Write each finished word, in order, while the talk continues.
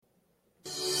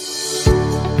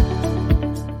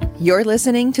You're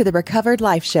listening to the Recovered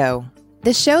Life Show,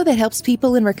 the show that helps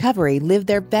people in recovery live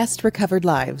their best recovered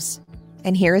lives.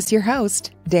 And here is your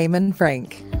host, Damon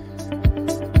Frank.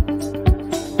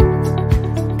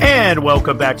 And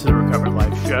welcome back to the Recovered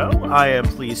Life Show. I am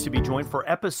pleased to be joined for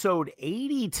episode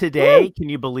 80 today. Woo! Can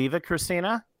you believe it,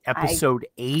 Christina? Episode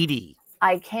 80.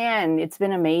 I can. It's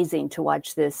been amazing to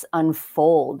watch this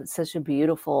unfold. It's such a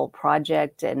beautiful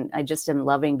project, and I just am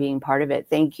loving being part of it.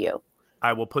 Thank you.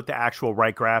 I will put the actual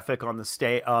right graphic on the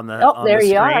screen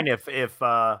if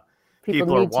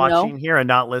people are watching here and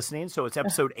not listening. So it's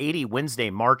episode 80, Wednesday,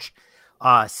 March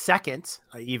 2nd.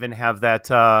 I even have that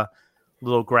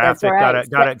little graphic. Right.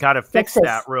 Gotta fix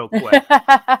that real quick.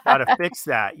 Gotta fix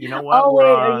that. You know what? Oh, wait,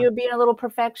 are you being a little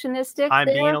perfectionistic? I'm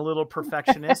being a little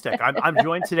perfectionistic. I'm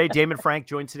joined today, Damon Frank,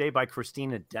 joined today by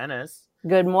Christina Dennis.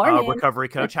 Good morning. Recovery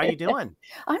coach. How you doing?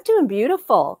 I'm doing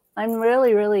beautiful. I'm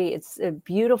really, it's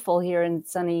beautiful here in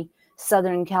sunny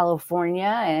Southern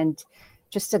California, and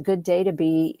just a good day to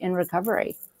be in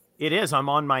recovery. It is. I'm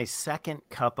on my second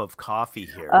cup of coffee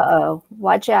here. Uh-oh.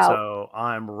 Watch out. So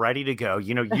I'm ready to go.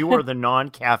 You know, you are the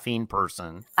non-caffeine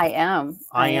person. I am.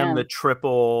 I am the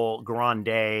triple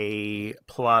grande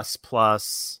plus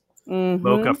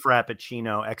mocha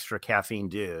frappuccino extra caffeine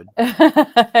dude.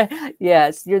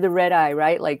 Yes, you're the red eye,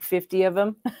 right? Like 50 of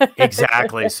them.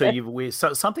 Exactly.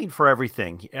 So something for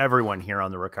everyone here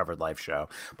on the Recovered Life Show.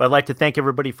 But I'd like to thank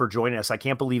everybody for joining us. I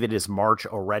can't believe it is March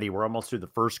already. We're almost through the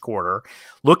first quarter.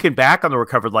 Looking back on the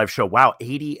Recovered Life Show, wow,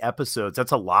 80 episodes.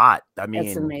 That's a lot. I mean,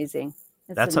 it's amazing.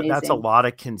 That's a lot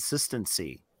of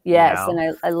consistency. Yes, you know?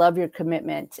 And I love your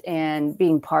commitment and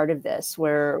being part of this,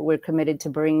 where we're committed to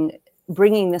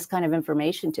bringing this kind of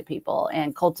information to people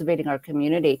and cultivating our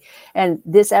community. And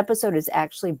this episode is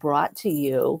actually brought to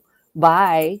you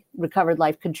by Recovered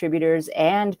Life contributors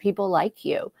and people like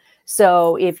you.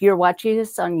 So if you're watching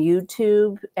this on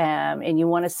YouTube and you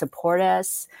want to support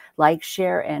us, like,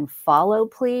 share, and follow,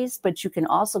 please. But you can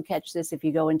also catch this if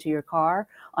you go into your car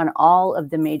on all of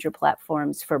the major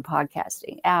platforms for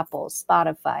podcasting: Apple,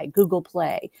 Spotify, Google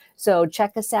Play. So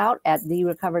check us out at The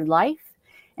Recovered Life.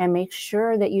 And make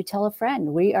sure that you tell a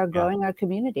friend. We are growing our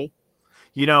community.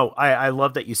 You know, I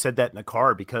love that you said that in the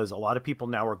car, because a lot of people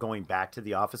now are going back to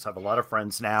the office. I have a lot of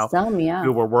friends now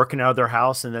who are working out of their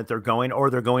house, and that they're going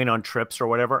on trips or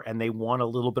whatever, and they want a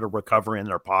little bit of recovery in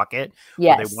their pocket.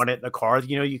 Yes. Or they want it in the car.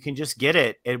 You know, you can just get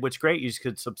it. And what's great, you just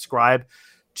could subscribe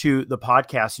to the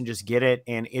podcast and just get it.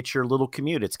 And it's your little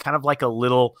commute. It's kind of like a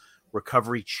little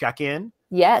recovery check-in.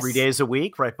 Yes. 3 days a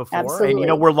week right before. Absolutely. And, you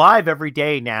know, we're live every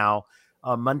day now.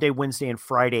 Monday, Wednesday, and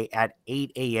Friday at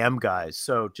 8 a.m., guys.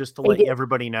 So just to let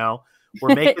everybody know,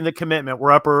 we're making the commitment. We're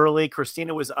up early.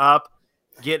 Christina was up,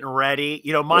 getting ready.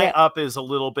 You know, my up is a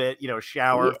little bit,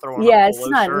 shower, throwing on a it's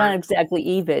not exactly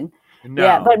even.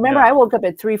 No, but remember, I woke up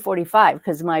at 3:45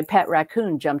 because my pet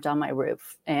raccoon jumped on my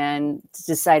roof and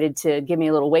decided to give me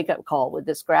a little wake-up call with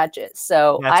the scratches.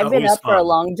 So I've been up for a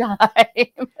long time.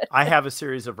 I have a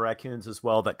series of raccoons as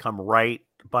well that come right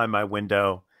by my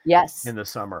window. Yes. In the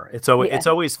summer. It's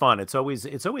always fun. It's always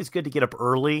good to get up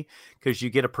early, because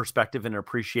you get a perspective and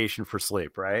appreciation for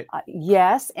sleep, right?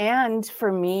 Yes. And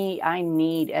for me, I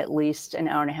need at least an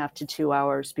hour and a half to 2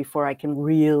 hours before I can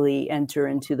really enter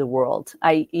into the world.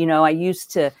 I used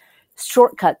to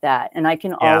shortcut that, and I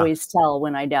can always tell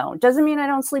when I don't. Doesn't mean I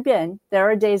don't sleep in. There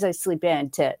are days I sleep in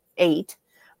to 8,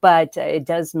 but it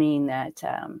does mean that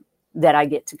that I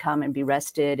get to come and be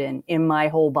rested and in my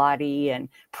whole body and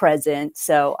present.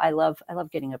 So I love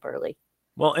getting up early.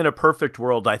 Well, in a perfect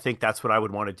world, I think that's what I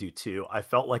would want to do too. I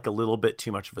felt like a little bit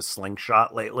too much of a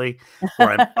slingshot lately,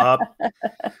 where I'm up,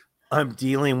 I'm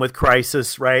dealing with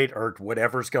crisis, right? Or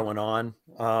whatever's going on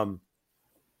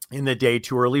in the day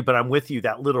too early. But I'm with you,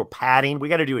 that little padding. We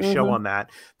got to do a show on that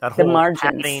whole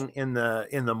padding in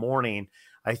the morning.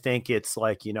 I think it's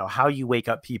like, how you wake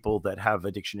up people that have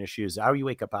addiction issues, how you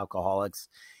wake up alcoholics,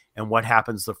 and what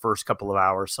happens the first couple of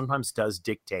hours sometimes does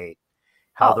dictate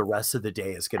how the rest of the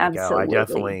day is going to go. I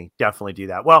definitely do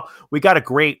that. Well, we've got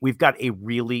a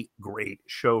really great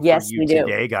show for you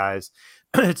today, guys.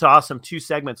 It's awesome. 2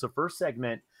 segments. The first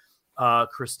segment,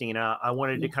 Christina, I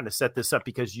wanted to kind of set this up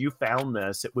because you found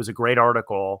this. It was a great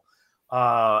article,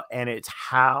 and it's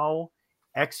how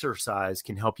exercise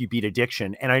can help you beat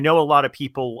addiction. And I know a lot of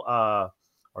people are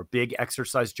big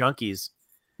exercise junkies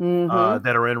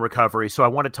that are in recovery. So I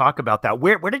want to talk about that.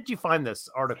 Where did you find this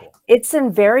article? It's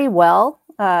in Very Well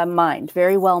Mind.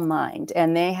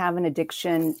 And they have an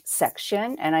addiction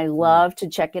section. And I love to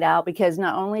check it out, because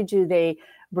not only do they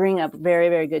bring up very,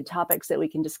 very good topics that we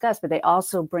can discuss, but they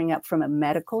also bring up, from a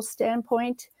medical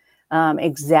standpoint,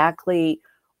 exactly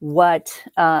what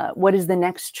is the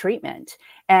next treatment.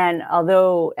 And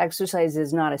although exercise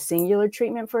is not a singular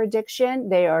treatment for addiction,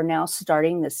 they are now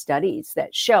starting the studies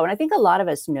that show, and I think a lot of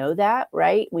us know that,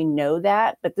 right? We know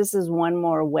that, but this is one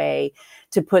more way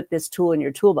to put this tool in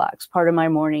your toolbox. Part of my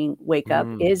morning wake up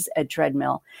is a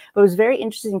treadmill. But it was very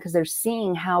interesting because they're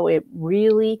seeing how it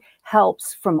really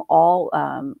helps from all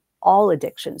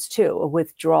addictions too,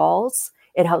 withdrawals.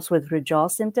 It helps with withdrawal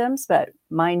symptoms, but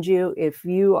mind you, if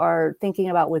you are thinking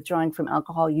about withdrawing from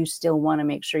alcohol, you still want to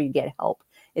make sure you get help.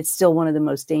 It's still one of the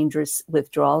most dangerous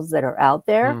withdrawals that are out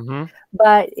there.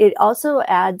 But it also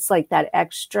adds like that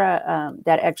extra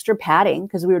padding,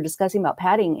 because we were discussing about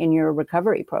padding in your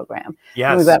recovery program. Yes.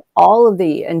 And we've got all of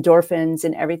the endorphins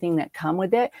and everything that come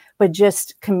with it, but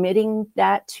just committing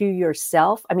that to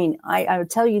yourself. I mean, I would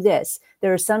tell you this,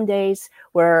 there are some days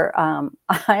where I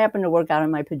happen to work out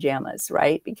in my pajamas,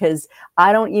 right? Because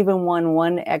I don't even want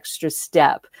one extra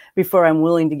step before I'm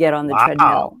willing to get on the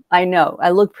treadmill. I know, I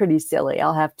look pretty silly.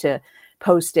 I'll have to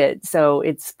post it. So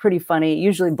it's pretty funny,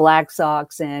 usually black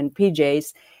socks and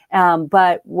PJs.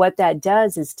 But what that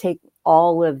does is take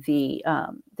all of the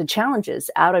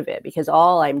challenges out of it, because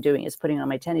all I'm doing is putting on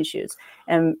my tennis shoes.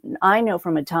 And I know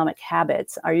from Atomic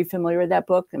Habits, are you familiar with that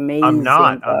book? Amazing I'm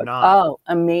not. Oh,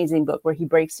 amazing book where he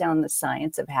breaks down the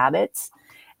science of habits.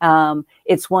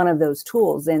 It's one of those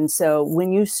tools. And so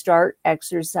when you start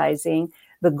exercising,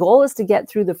 the goal is to get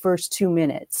through the first 2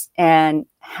 minutes and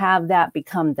have that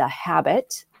become the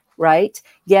habit, right?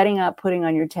 Getting up, putting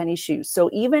on your tennis shoes. So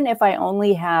even if I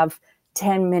only have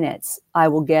 10 minutes, I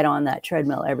will get on that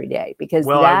treadmill every day, because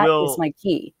that is my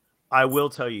key. I will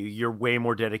tell you, you're way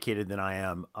more dedicated than I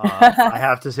am. I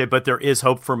have to say, but there is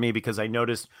hope for me, because I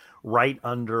noticed right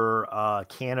under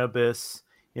cannabis,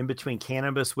 in between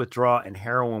cannabis withdrawal and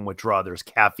heroin withdrawal, there's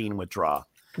caffeine withdrawal.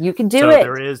 You can do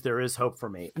it. There is hope for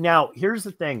me. Now, here's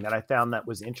the thing that I found that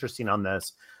was interesting on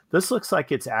this. This looks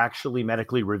like it's actually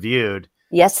medically reviewed.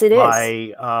 Yes, it is.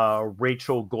 By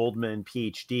Rachel Goldman,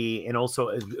 PhD. And also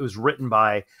it was written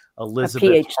by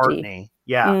Elizabeth Hartney.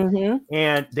 Yeah.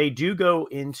 And they do go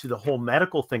into the whole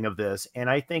medical thing of this. And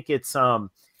I think it's,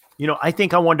 I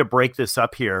think I wanted to break this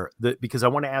up here because I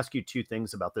want to ask you two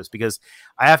things about this, because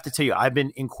I have to tell you, I've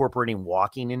been incorporating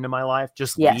walking into my life,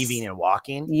 just leaving and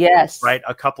walking. Yes. Right.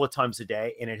 A couple of times a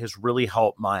day. And it has really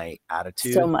helped my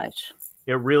attitude. So much.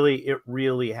 It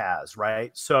really has.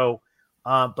 Right. So,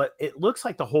 but it looks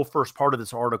like the whole first part of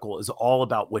this article is all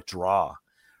about withdrawal,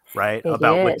 right?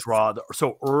 Withdrawal.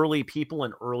 So people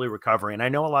in early recovery. And I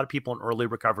know a lot of people in early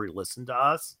recovery listen to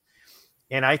us.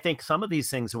 And I think some of these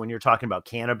things, when you're talking about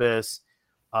cannabis,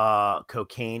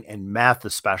 cocaine, and meth,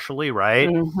 especially, right?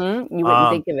 You wouldn't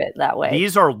think of it that way.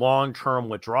 These are long-term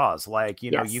withdrawals. Like,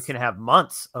 you know, you can have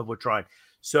months of withdrawing.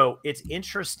 So it's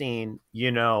interesting,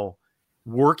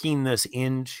 working this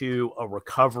into a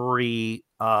recovery,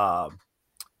 a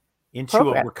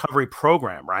recovery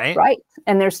program, right? Right.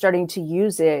 And they're starting to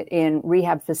use it in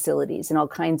rehab facilities and all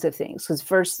kinds of things. Because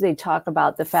first they talk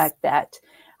about the fact that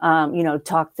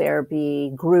talk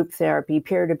therapy, group therapy,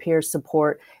 peer-to-peer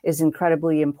support is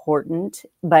incredibly important,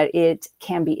 but it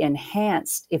can be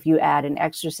enhanced if you add an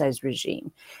exercise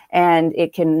regime. And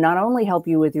it can not only help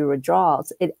you with your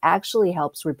withdrawals, it actually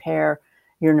helps repair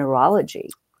your neurology.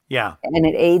 Yeah. And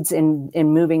it aids in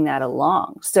moving that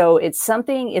along. So it's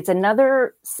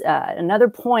another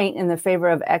point in the favor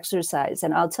of exercise.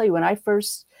 And I'll tell you, when I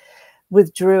first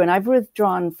withdrew, and I've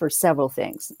withdrawn for several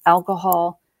things: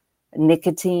 alcohol,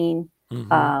 nicotine,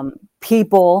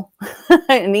 people,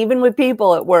 and even with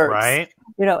people it works, right?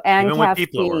 And even caffeine. With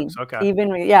people it works. Okay.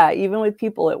 Even with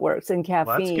people it works, and caffeine.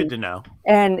 Well, that's good to know.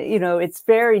 And it's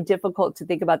very difficult to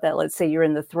think about that. Let's say you're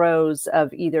in the throes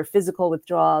of either physical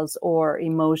withdrawals or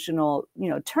emotional,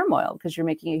 turmoil, because you're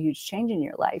making a huge change in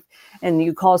your life, and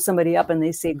you call somebody up and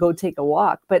they say, go take a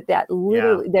walk. But that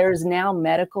literally, there's now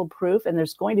medical proof, and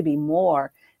there's going to be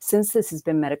more since this has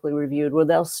been medically reviewed, where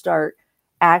they'll start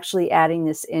actually adding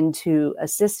this into a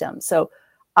system. So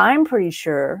I'm pretty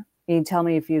sure, you tell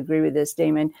me if you agree with this,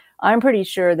 Damon, I'm pretty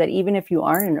sure that even if you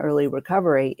aren't in early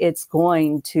recovery, it's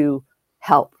going to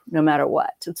help no matter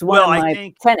what. It's one of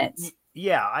my tenets.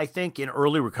 Yeah, I think in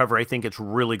early recovery, I think it's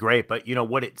really great. But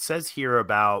what it says here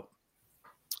about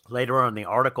later on in the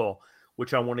article,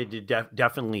 which I wanted to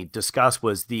definitely discuss,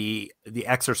 was the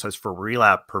exercise for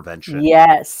relapse prevention.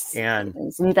 Yes. And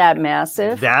isn't that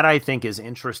massive? That I think is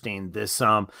interesting. This,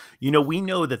 we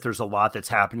know that there's a lot that's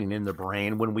happening in the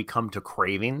brain when we come to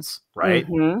cravings, right?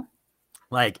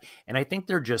 And I think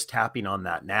they're just tapping on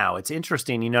that now. It's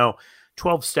interesting,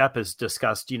 12-step is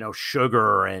discussed,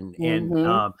 sugar and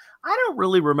I don't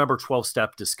really remember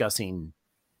 12-step discussing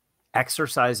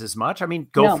exercise as much. I mean,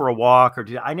 go No. for a walk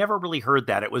I never really heard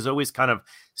that. It was always kind of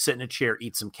sit in a chair,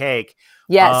 eat some cake.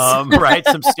 Yes. Right.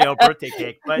 Some stale birthday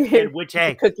cake, which,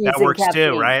 hey, cookies that and works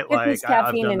caffeine. too, right? Cookies, Like I've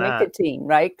caffeine, done and that. nicotine,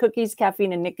 right? Cookies,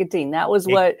 caffeine, and nicotine. That was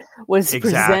what was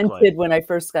Exactly. presented when I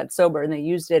first got sober, and they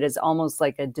used it as almost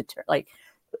like a like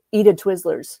eat a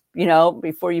Twizzlers,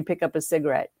 before you pick up a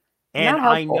cigarette. And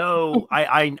I know,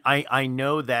 I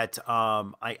know that,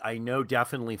 I know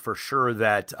definitely for sure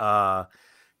that,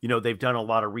 they've done a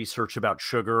lot of research about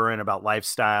sugar and about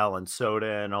lifestyle and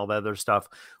soda and all that other stuff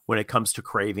when it comes to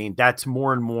craving. That's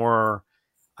more and more,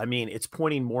 I mean, it's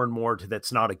pointing more and more to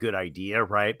that's not a good idea,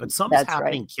 right? But something's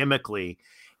happening chemically,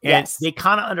 and they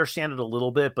kind of understand it a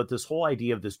little bit, but this whole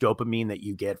idea of this dopamine that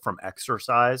you get from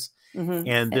exercise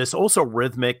and this also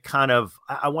rhythmic kind of,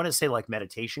 I want to say like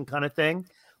meditation kind of thing,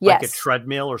 like a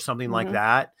treadmill or something like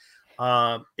that.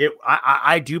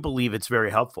 I do believe it's very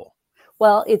helpful.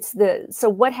 Well, so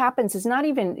what happens is not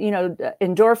even,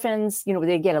 endorphins,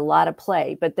 they get a lot of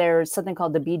play, but there's something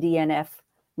called the BDNF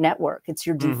network. It's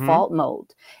your default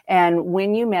mode. And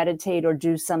when you meditate or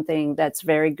do something that's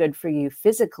very good for you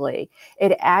physically,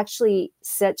 it actually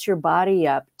sets your body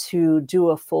up to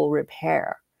do a full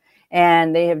repair.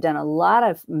 And they have done a lot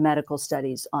of medical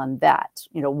studies on that,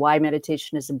 why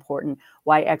meditation is important,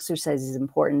 why exercise is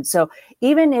important. So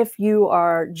even if you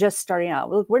are just starting out,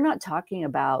 look, we're not talking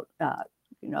about,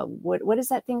 what is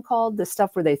that thing called? The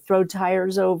stuff where they throw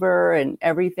tires over and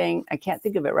everything. I can't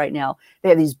think of it right now. They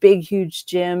have these big, huge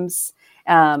gyms.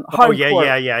 Hardcore.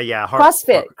 Yeah.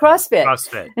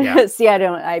 CrossFit. Yeah. See,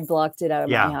 I blocked it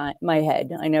out of my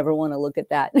head. I never want to look at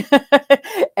that.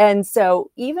 And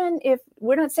so even if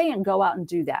we're not saying go out and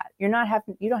do that, you don't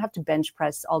have to bench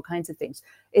press all kinds of things.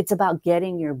 It's about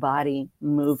getting your body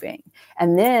moving.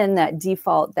 And then that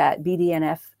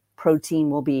BDNF protein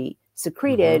will be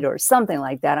secreted or something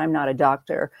like that. I'm not a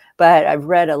doctor, but I've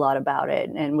read a lot about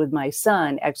it. And with my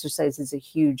son, exercise is a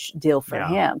huge deal for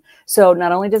him. So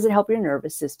not only does it help your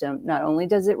nervous system, not only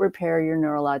does it repair your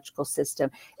neurological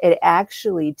system, it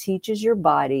actually teaches your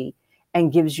body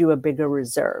and gives you a bigger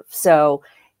reserve. So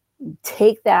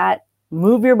take that,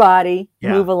 move your body,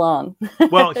 move along.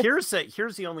 Well, here's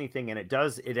the only thing. And it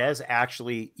has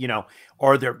actually,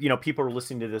 are there, people are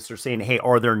listening to this are saying, hey,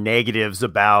 are there negatives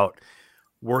about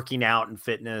working out and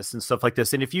fitness and stuff like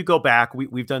this? And if you go back,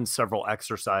 we've done several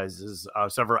episodes,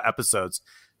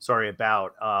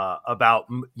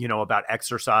 about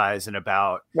exercise and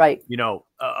about,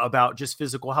 about just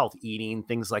physical health, eating,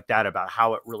 things like that, about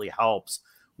how it really helps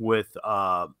with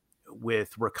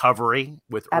recovery,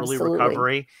 with early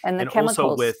recovery, and the chemicals.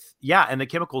 Also and the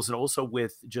chemicals, and also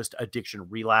with just addiction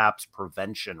relapse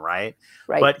prevention, right?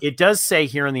 But it does say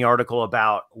here in the article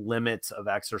about limits of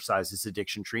exercise as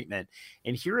addiction treatment.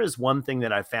 And here is one thing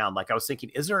that I found. Like I was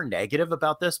thinking, is there a negative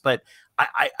about this? But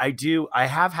I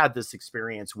have had this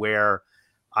experience where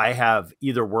I have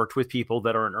either worked with people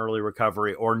that are in early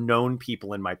recovery or known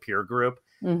people in my peer group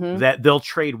that they'll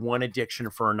trade one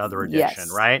addiction for another addiction,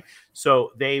 right?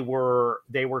 So they were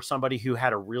somebody who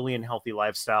had a really unhealthy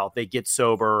lifestyle. They get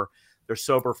sober, they're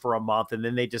sober for a month, and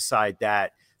then they decide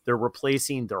that they're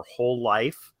replacing their whole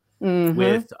life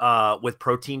with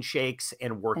protein shakes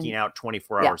and working out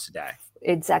 24 hours a day.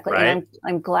 Exactly. Right? And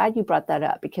I'm glad you brought that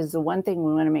up, because the one thing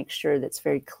we want to make sure that's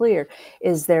very clear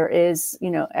is there is,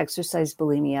 exercise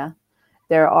bulimia.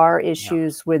 There are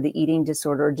issues with the eating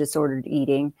disorder, disordered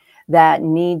eating, that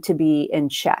need to be in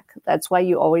check. That's why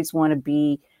you always want to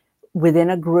be within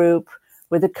a group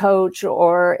with a coach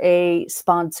or a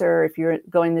sponsor. If you're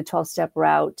going the 12-step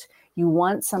route, you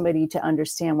want somebody to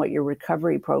understand what your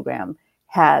recovery program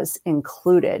has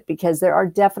included, because there are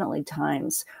definitely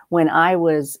times when I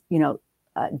was,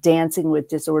 dancing with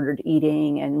disordered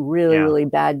eating and really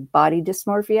bad body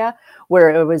dysmorphia, where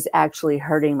it was actually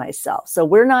hurting myself. So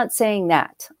we're not saying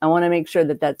that. I want to make sure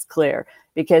that that's clear,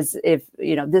 because if,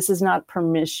 this is not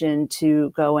permission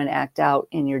to go and act out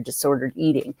in your disordered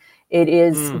eating. It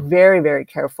is very, very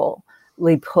carefully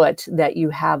put that you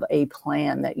have a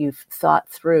plan that you've thought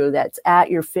through that's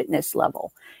at your fitness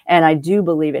level. And I do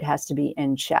believe it has to be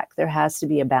in check. There has to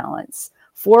be a balance.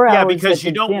 4 hours. Yeah, because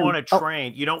you don't want to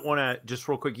train. You don't want to, just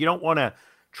real quick, you don't want to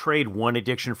trade one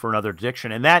addiction for another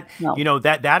addiction. And that,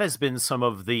 that has been some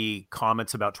of the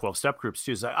comments about 12-step groups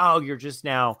too. It's like, oh, you're just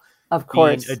now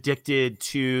being addicted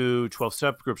to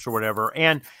 12-step groups or whatever.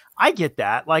 And I get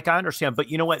that. Like, I understand. But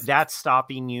you know what? That's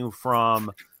stopping you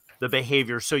from the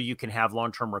behavior so you can have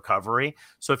long-term recovery.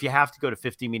 So if you have to go to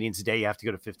 50 meetings a day, you have to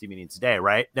go to 50 meetings a day,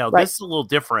 right? Now, this is a little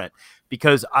different,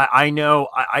 because I know,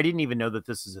 I didn't even know that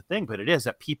this is a thing, but it is,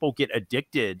 that people get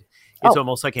addicted it's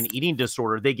almost like an eating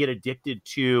disorder. They get addicted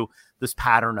to this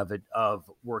pattern of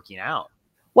working out.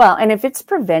 Well, and if it's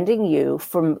preventing you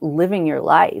from living your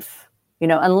life,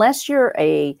 unless you're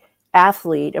a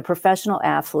professional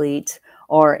athlete,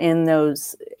 or in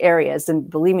those areas, and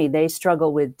believe me, they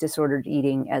struggle with disordered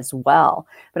eating as well.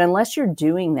 But unless you're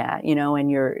doing that,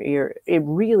 and it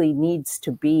really needs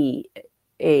to be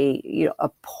a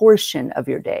portion of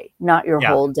your day, not your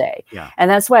whole day. Yeah.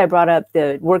 And that's why I brought up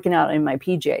the working out in my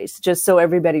PJs, just so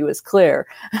everybody was clear.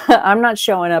 I'm not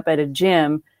showing up at a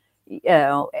gym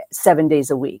 7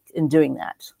 days a week and doing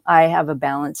that. I have a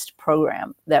balanced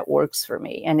program that works for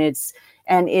me, and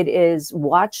it is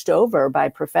watched over by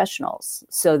professionals,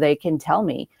 so they can tell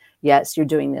me, yes, you're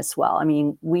doing this well. I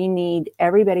mean, we need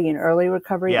everybody in early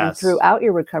recovery and throughout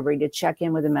your recovery to check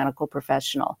in with a medical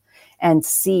professional and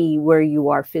see where you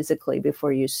are physically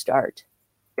before you start.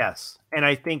 Yes. And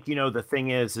I think, the thing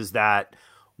is that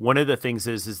one of the things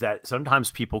is that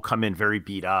sometimes people come in very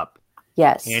beat up.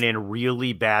 Yes. And in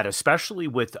really bad, especially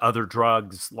with other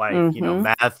drugs like,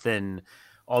 meth and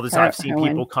all this. I've seen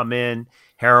people come in,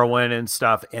 heroin and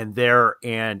stuff, and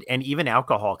even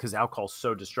alcohol, because alcohol is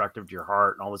so destructive to your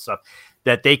heart and all this stuff,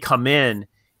 that they come in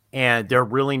and they're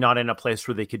really not in a place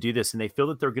where they could do this. And they feel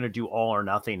that they're going to do all or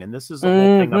nothing. And this is the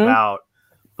whole thing about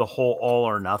the whole all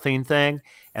or nothing thing.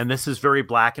 And this is very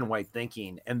black and white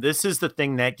thinking. And this is the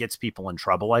thing that gets people in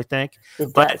trouble, I think.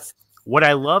 But what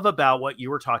I love about what you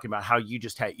were talking about, how you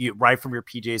just had right from your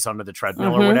PJs onto the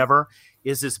treadmill or whatever,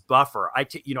 is this buffer. I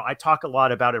talk a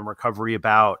lot about in recovery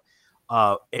about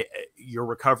your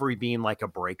recovery being like a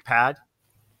brake pad.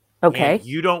 Okay. And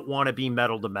you don't want to be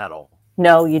metal to metal.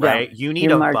 No, you right? don't. You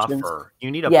need a buffer. You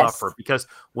need a buffer, because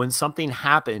when something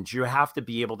happens, you have to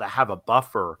be able to have a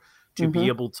buffer to be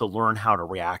able to learn how to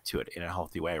react to it in a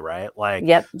healthy way, right? Like,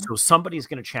 so somebody's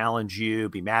going to challenge you,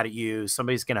 be mad at you. It's not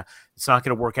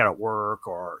going to work out at work,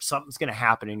 or something's going to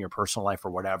happen in your personal life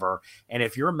or whatever. And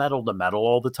if you're metal to metal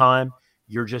all the time,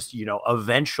 you're just,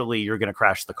 eventually you're going to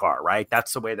crash the car, right?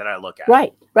 That's the way that I look at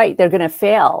it. Right. They're going to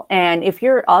fail. And if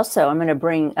you're also, I'm going to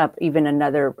bring up even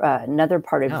another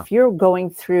part of, if you're going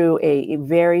through a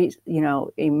very,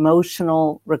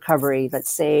 emotional recovery,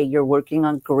 let's say you're working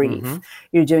on grief,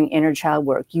 you're doing inner child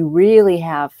work, you really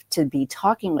have to be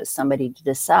talking with somebody to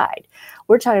decide.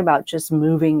 We're talking about just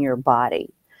moving your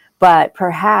body, but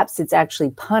perhaps it's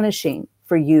actually punishing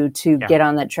for you to get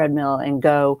on that treadmill and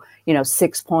go,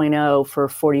 6.0 for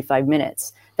 45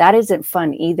 minutes. That isn't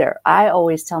fun either. I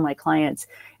always tell my clients,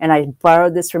 and I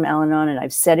borrowed this from Al-Anon, and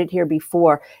I've said it here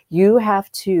before, you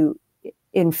have to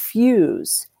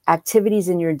infuse activities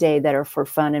in your day that are for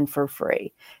fun and for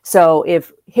free. So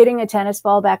if hitting a tennis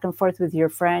ball back and forth with your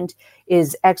friend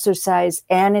is exercise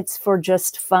and it's for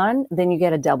just fun, then you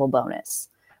get a double bonus.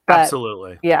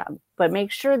 Absolutely. Yeah. But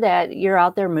make sure that you're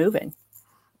out there moving.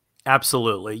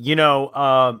 Absolutely.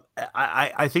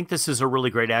 I think this is a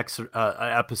really great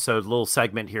episode, little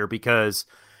segment here, because,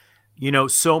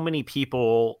 so many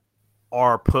people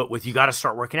are put with, you got to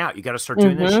start working out. You got to start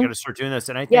doing this. You got to start doing this.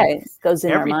 And I think it goes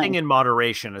in everything in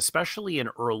moderation, especially in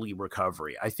early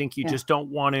recovery. I think you just don't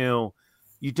want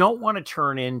to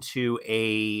turn into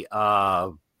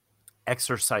a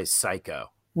exercise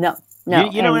psycho. No.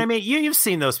 You know what I mean? You've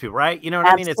seen those people, right? You know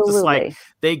what I mean? It's just like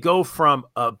they go from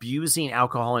abusing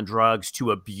alcohol and drugs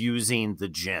to abusing the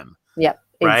gym. Yep.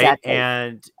 Right. Exactly.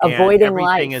 And avoiding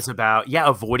everything life is about,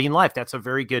 avoiding life.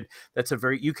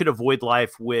 You could avoid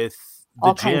life with the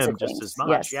all gym just as much.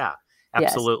 Yes. Yeah,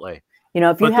 absolutely.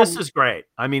 This is great.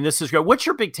 I mean, this is great. What's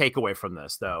your big takeaway from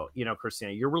this, though?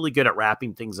 Christina, you're really good at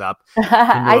wrapping things up.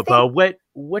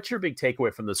 What's your big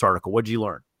takeaway from this article? What did you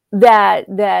learn? That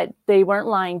they weren't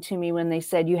lying to me when they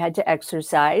said you had to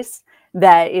exercise,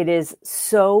 that it is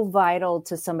so vital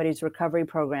to somebody's recovery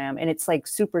program, and it's like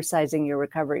supersizing your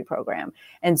recovery program.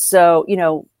 And so,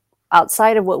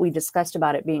 outside of what we discussed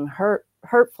about it being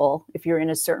hurtful, if you're in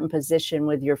a certain position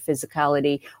with your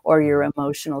physicality or your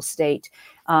emotional state,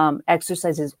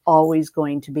 exercise is always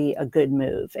going to be a good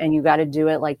move. And you got to do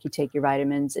it like you take your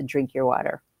vitamins and drink your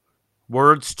water.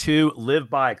 Words to live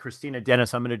by. Christina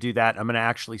Dennis, I'm going to do that. I'm going to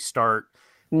actually start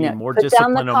being more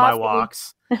disciplined on my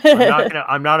walks.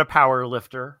 I'm not a power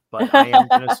lifter, but I am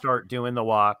going to start doing the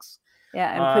walks.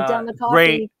 Yeah, and put down the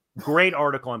coffee. Great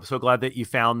article. I'm so glad that you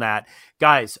found that.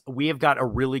 Guys, we have got a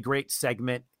really great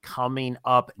segment coming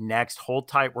up next. Hold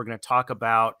tight. We're going to talk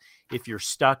about if you're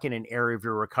stuck in an area of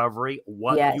your recovery,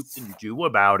 what you can do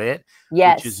about it,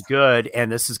 which is good.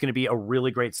 And this is going to be a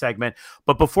really great segment.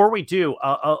 But before we do,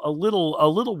 a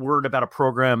little word about a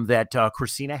program that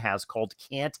Christina has called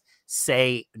Can't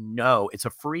Say No. It's a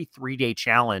free 3-day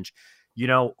challenge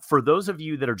For those of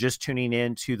you that are just tuning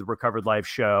in to the Recovered Life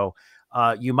show,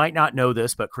 you might not know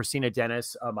this, but Christina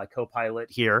Dennis, my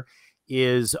co-pilot here,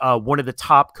 is one of the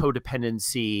top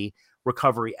codependency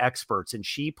recovery experts. And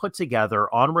she put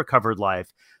together on Recovered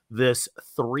Life this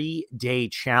 3-day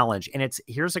challenge. And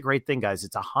here's a great thing, guys.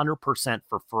 It's 100%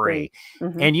 for free.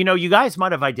 Mm-hmm. And, you guys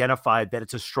might have identified that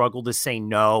it's a struggle to say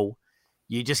no.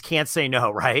 You just can't say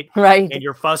no, right? Right. And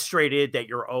you're frustrated that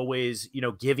you're always,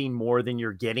 giving more than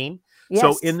you're getting. Yes.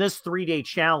 So in this 3-day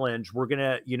challenge, we're going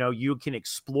to, you can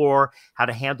explore how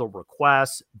to handle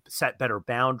requests, set better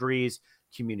boundaries,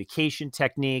 communication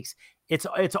techniques. It's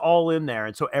all in there.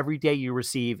 And so every day you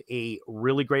receive a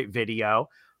really great video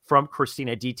from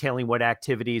Christina detailing what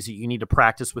activities that you need to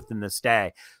practice within this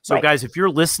day. So guys, if you're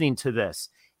listening to this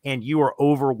and you are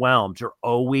overwhelmed, you're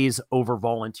always over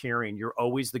volunteering, you're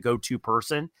always the go-to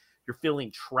person, you're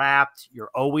feeling trapped,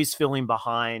 you're always feeling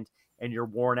behind, and you're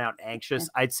worn out and anxious,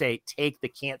 I'd say take the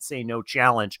Can't Say No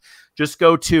challenge. Just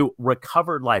go to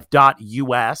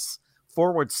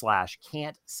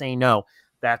recoveredlife.us/can't say no.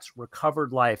 That's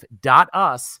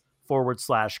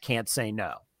recoveredlife.us/can't say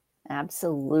no.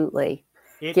 Absolutely.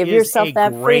 Give yourself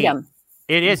that freedom.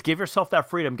 It is. Give yourself that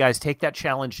freedom, guys. Take that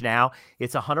challenge now.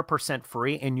 It's 100%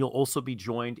 free, and you'll also be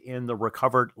joined in the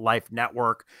Recovered Life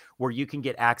Network, where you can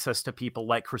get access to people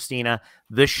like Christina,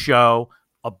 this show,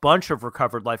 a bunch of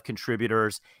Recovered Life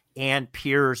contributors, and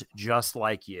peers just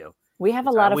like you. We have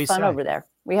a lot of fun over there.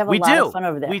 We have a lot of fun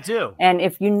over there. We do. And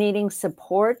if you're needing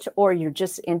support or you're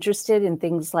just interested in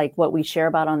things like what we share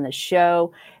about on the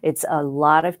show, it's a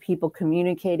lot of people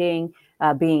communicating,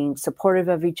 being supportive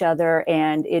of each other,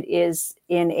 and it is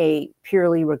in a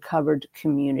purely recovered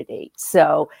community.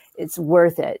 So it's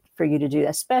worth it for you to do that,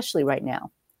 especially right now.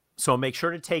 So make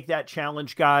sure to take that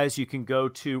challenge, guys. You can go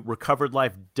to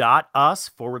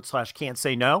recoveredlife.us/can't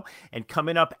say no. And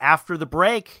coming up after the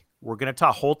break, we're going to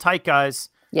talk. Hold tight, guys.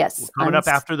 Yes. Coming up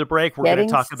after the break, we're going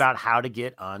to talk about how to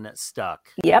get unstuck.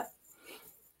 Yep.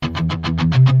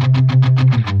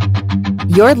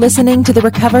 You're listening to the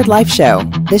Recovered Life Show,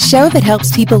 the show that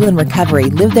helps people in recovery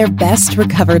live their best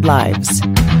recovered lives.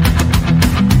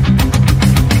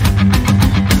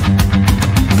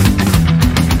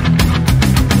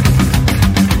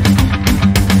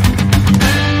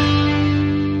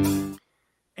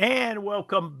 And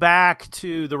welcome back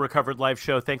to the Recovered Life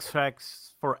Show. Thanks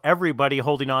for everybody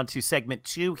holding on to segment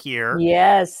 2 here.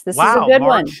 Yes, this is a good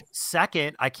one. March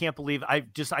 2nd. I can't believe I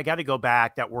got to go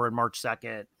back that we're in March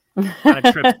 2nd. Kind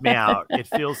of tripped me out. It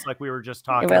feels like we were just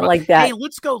talking about like that. Hey,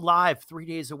 let's go live 3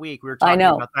 days a week. We were talking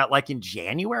about that like in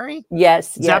January.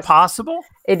 Yes. Is that possible?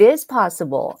 It is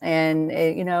possible. And,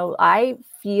 I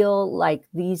feel like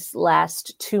these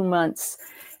last 2 months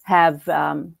have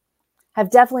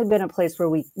definitely been a place where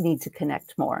we need to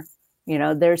connect more.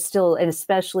 There's still, and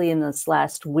especially in this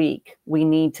last week, we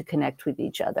need to connect with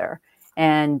each other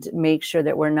and make sure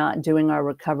that we're not doing our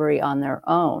recovery on their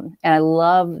own. And I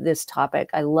love this topic.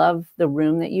 I love the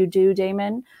room that you do,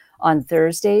 Damon, on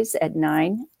Thursdays at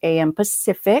 9 a.m.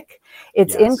 Pacific.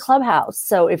 It's in Clubhouse.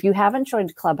 So if you haven't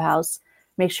joined Clubhouse,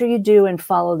 make sure you do and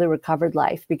follow the Recovered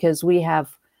Life, because we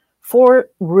have 4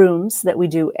 rooms that we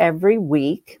do every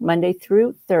week, Monday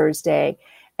through Thursday.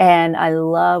 And I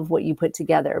love what you put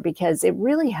together, because it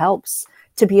really helps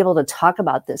to be able to talk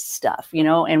about this stuff,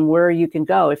 and where you can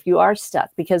go if you are stuck,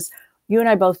 because you and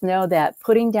I both know that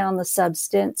putting down the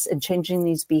substance and changing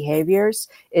these behaviors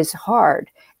is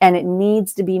hard, and it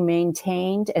needs to be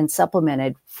maintained and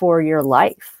supplemented for your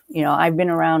life. I've been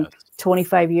around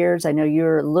 25 years. I know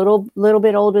you're a little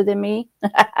bit older than me.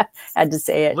 Had to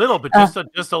say it. Little bit,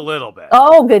 just a little bit.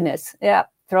 Oh, goodness. Yeah.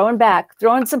 Throwing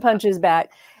some punches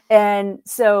back. And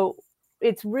so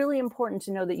it's really important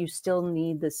to know that you still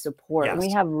need the support. Yes. And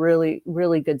we have really,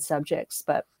 really good subjects,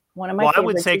 but one of my favorites, I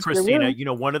would say,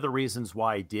 Christina, one of the reasons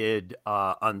why I did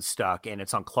Unstuck, and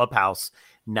it's on Clubhouse,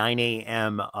 9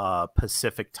 a.m.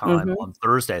 Pacific time on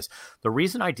Thursdays. The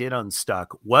reason I did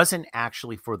Unstuck wasn't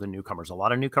actually for the newcomers. A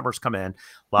lot of newcomers come in,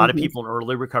 a lot of people in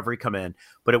early recovery come in,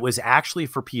 but it was actually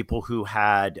for people who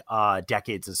had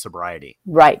decades of sobriety.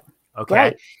 Right. Okay.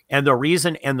 Right. And the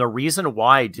reason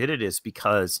why I did it is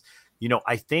because,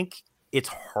 I think it's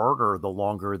harder the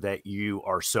longer that you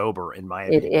are sober, in my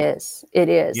opinion. It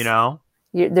is.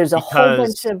 There's a whole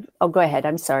bunch of. Oh, go ahead.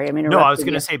 I'm sorry. I'm interrupting. No, I was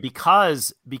going to say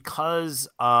because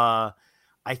I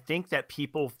think that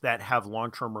people that have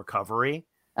long-term recovery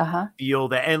feel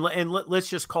that, and let's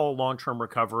just call long-term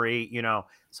recovery.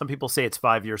 Some people say it's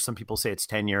 5 years, some people say it's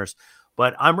 10 years,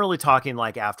 but I'm really talking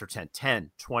like after 10,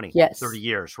 20, 30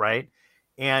 years, right?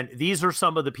 And these are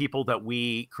some of the people that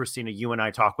we, Christina, you and I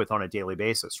talk with on a daily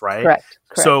basis, right? Correct.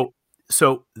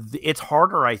 it's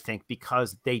harder, I think,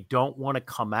 because they don't want to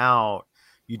come out.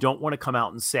 You don't want to come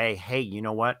out and say, hey, you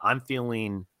know what? I'm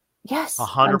feeling Yes.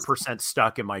 100%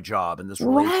 stuck in my job, in this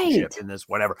relationship, Right. in this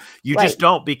whatever. You Right. just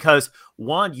don't, because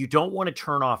one, you don't want to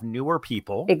turn off newer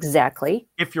people. Exactly.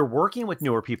 If you're working with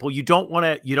newer people, you don't want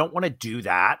to do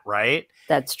that, right?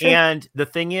 That's true. And the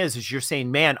thing is you're saying,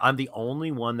 man, I'm the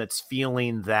only one that's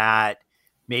feeling that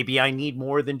maybe I need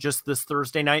more than just this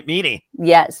Thursday night meeting.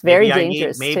 Yes, very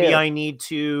dangerous too.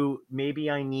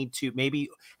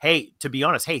 Hey, to be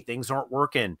honest, hey, things aren't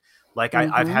working. Like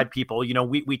I've had people,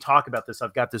 we talk about this.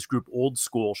 I've got this group, Old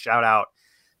School, shout out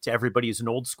to everybody who's in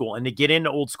Old School. And to get into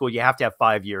Old School, you have to have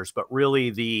 5 years, but really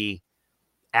the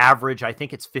average, I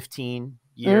think it's 15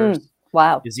 years.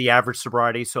 Wow. Is the average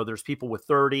sobriety. So there's people with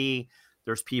 30,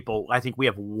 there's people, I think we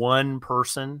have one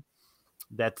person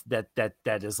that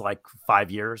is like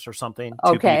 5 years or something.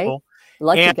 Okay. 2 people.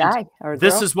 Lucky And guy or girl.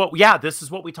 this is what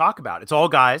we talk about. It's all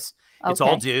guys. It's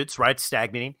all dudes, right?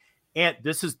 Stagnating. And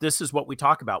this is what we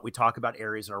talk about. We talk about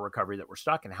areas in our recovery that we're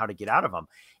stuck and how to get out of them.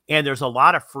 And there's a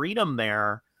lot of freedom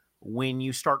there when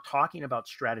you start talking about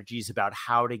strategies about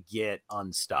how to get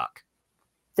unstuck.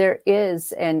 There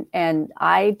is. And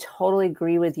I totally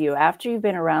agree with you. After you've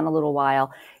been around a little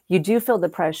while, you do feel the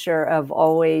pressure of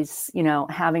always,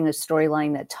 having a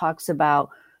storyline that talks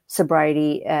about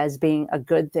sobriety as being a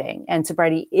good thing. And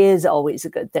sobriety is always a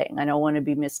good thing. I don't want to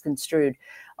be misconstrued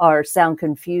or sound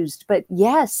confused, but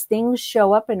yes, things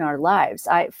show up in our lives.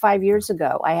 5 years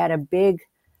ago, I had a big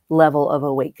level of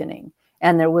awakening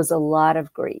and there was a lot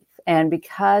of grief. And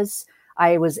because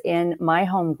I was in my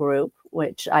home group,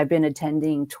 which I've been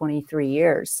attending 23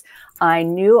 years, I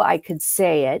knew I could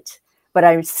say it, but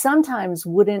I sometimes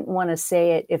wouldn't want to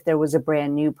say it if there was a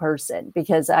brand new person,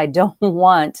 because I don't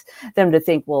want them to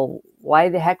think, well, why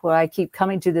the heck would I keep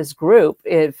coming to this group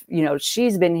if,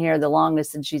 she's been here the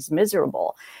longest and she's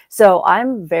miserable. So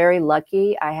I'm very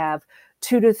lucky. I have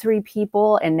 2 to 3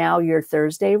 people and now your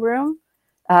Thursday room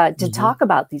to talk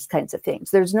about these kinds of things.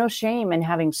 There's no shame in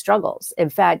having struggles. In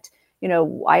fact, I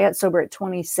got sober at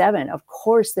 27. Of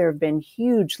course, there have been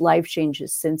huge life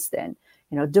changes since then.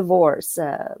 Divorce,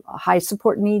 a high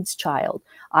support needs child.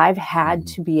 I've had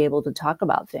to be able to talk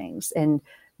about things. And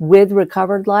with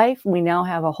Recovered Life, we now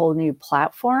have a whole new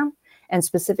platform. And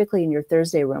specifically in your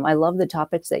Thursday room, I love the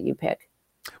topics that you pick.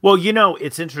 Well,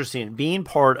 it's interesting being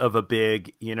part of a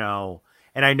big, and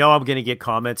I know I'm going to get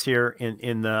comments here I'm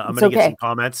going to get some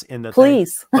comments in the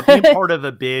Please. Thing, but being part of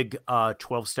a big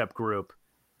 12-step group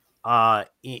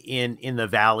in the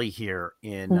Valley here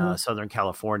in Southern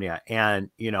California. And,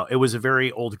 it was a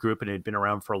very old group and it had been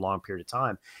around for a long period of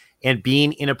time. And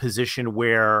being in a position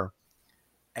where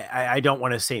I don't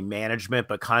want to say management,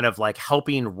 but kind of like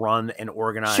helping run and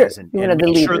organize and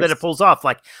make sure that it pulls off.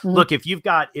 Like, look,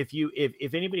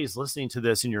 if anybody's listening to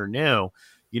this and you're new,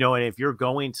 and if you're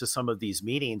going to some of these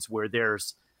meetings where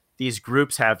these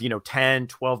groups have, 10,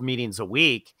 12 meetings a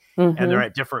week, and they're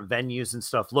at different venues and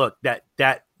stuff. Look, that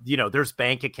there's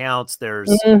bank accounts, there's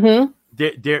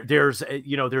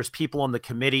there's people on the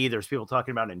committee, there's people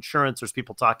talking about insurance, there's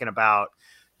people talking about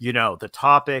the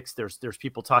topics, there's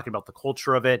people talking about the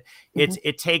culture of it.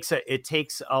 It takes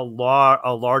a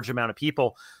large amount of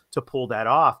people to pull that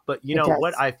off. But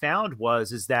what I found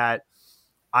is that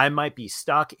I might be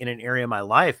stuck in an area of my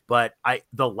life, but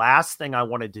the last thing I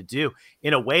wanted to do,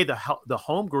 in a way, the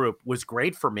home group was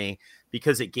great for me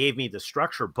because it gave me the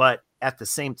structure, but at the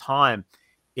same time,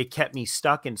 it kept me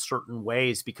stuck in certain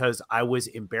ways because I was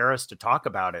embarrassed to talk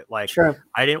about it. Like,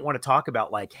 I didn't want to talk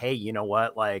about like, hey, you know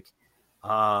what? Like,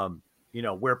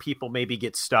 where people maybe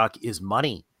get stuck is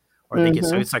money, or they get,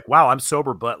 so it's like, wow, I'm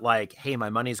sober, but like, hey, my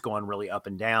money's going really up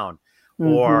and down,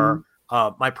 or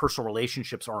my personal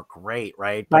relationships aren't great.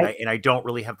 Right. But I don't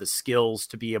really have the skills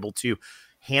to be able to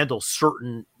handle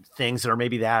certain things that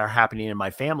are happening in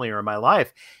my family or in my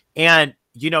life. And,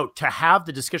 to have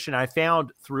the discussion I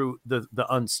found through the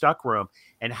Unstuck room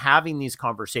and having these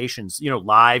conversations,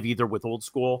 live, either with Old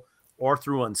School or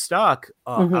through Unstuck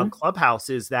on Clubhouse,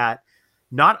 is that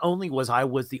not only was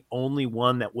the only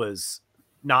one that was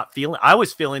not feeling, I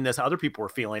was feeling this, other people were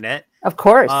feeling it. Of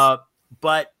course.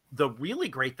 But the really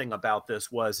great thing about this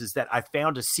is that I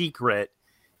found a secret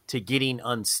to getting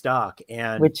unstuck.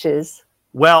 And which is?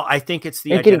 Well, I think it's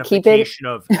the identification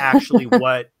of actually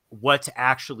what's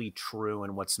actually true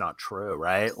and what's not true.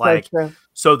 Right.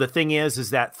 So the thing is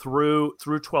that through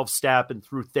 12-step and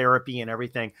through therapy and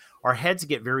everything, our heads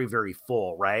get very, very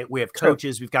full. Right. We have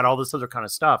coaches, we've got all this other kind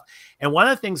of stuff. And one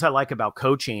of the things I like about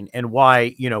coaching and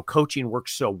why, coaching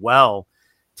works so well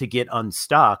to get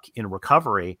unstuck in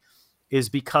recovery is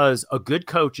because a good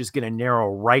coach is going to narrow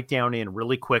right down in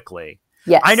really quickly.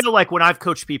 I Yes. know, like when I've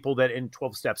coached people that in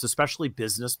 12 steps, especially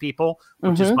business people,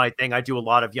 which is my thing. I do a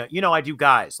lot of, I do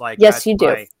guys like Yes, you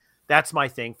do. that's my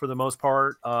thing for the most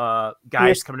part. Your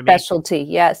Guys come to me, specialty.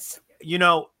 Yes.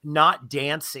 not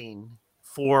dancing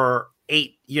for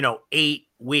 8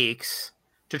 weeks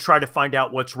to try to find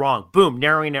out what's wrong. Boom,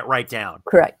 narrowing it right down.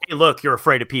 Correct. Hey, look, you're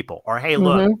afraid of people. Or, hey,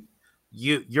 look,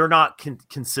 you're not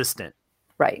consistent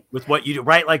Right. with what you do,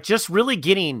 right? Like just really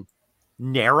getting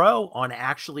narrow on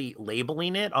actually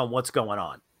labeling it on what's going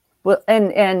on. Well,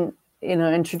 and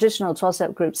in traditional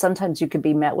 12-step groups, sometimes you could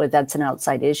be met with that's an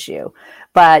outside issue.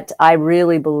 But I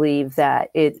really believe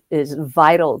that it is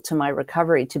vital to my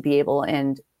recovery to be able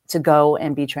and to go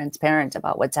and be transparent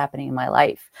about what's happening in my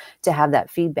life, to have that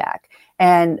feedback.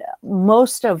 And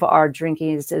most of our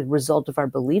drinking is a result of our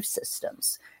belief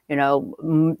systems.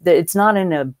 It's not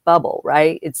in a bubble,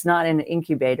 right? It's not in an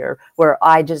incubator where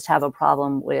I just have a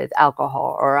problem with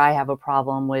alcohol or I have a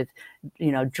problem with,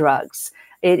 drugs.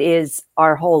 It is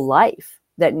our whole life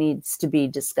that needs to be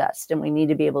discussed, and we need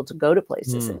to be able to go to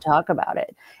places and talk about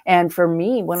it. And for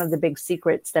me, one of the big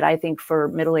secrets that I think for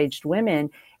middle-aged women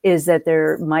is that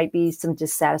there might be some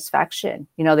dissatisfaction.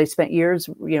 They spent years,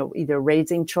 either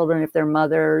raising children if they're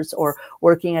mothers or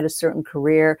working at a certain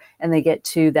career, and they get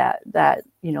to that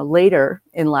later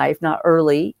in life, not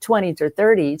early 20s or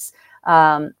 30s.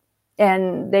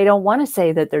 And they don't want to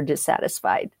say that they're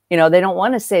dissatisfied. They don't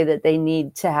want to say that they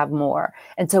need to have more.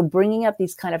 And so bringing up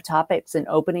these kind of topics and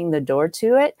opening the door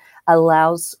to it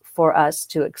allows for us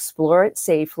to explore it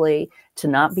safely, to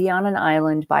not be on an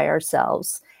island by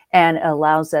ourselves, and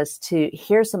allows us to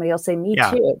hear somebody else say, me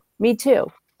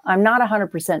too. I'm not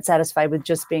 100% satisfied with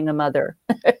just being a mother.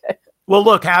 Well,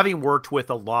 look, having worked with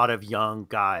a lot of young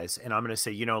guys, and I'm going to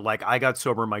say, like I got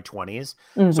sober in my 20s,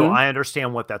 so I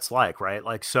understand what that's like, right?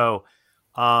 Like, so,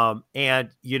 now in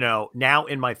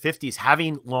my 50s,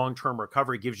 having long-term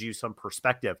recovery gives you some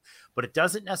perspective, but it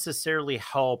doesn't necessarily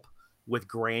help with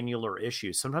granular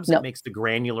issues. Sometimes it makes the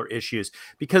granular issues,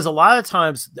 because a lot of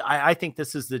times I think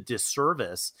this is the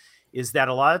disservice, is that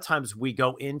a lot of times we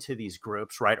go into these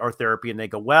groups, right, our therapy, and they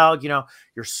go, well,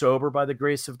 you're sober by the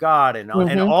grace of God. And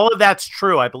all of that's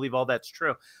true. I believe all that's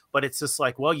true. But it's just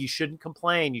like, well, you shouldn't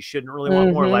complain. You shouldn't really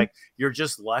want more. Like, you're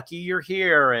just lucky you're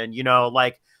here. And,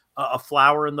 like a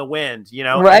flower in the wind,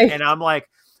 Right. And I'm like,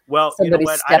 well, Somebody's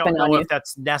what? I don't know you. if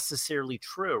that's necessarily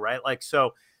true, right? Like,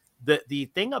 so the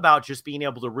thing about just being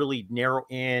able to really narrow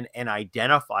in and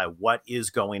identify what is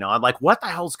going on, like what the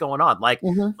hell's going on, like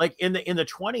in the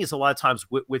 20s, a lot of times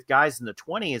with guys in the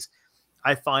 20s,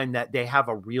 I find that they have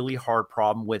a really hard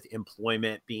problem with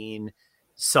employment being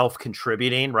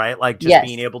self-contributing, right? Like just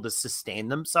being able to sustain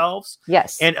themselves.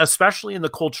 Yes. And especially in the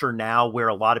culture now where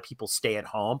a lot of people stay at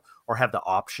home or have the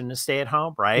option to stay at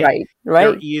home, right? They're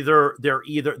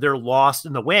lost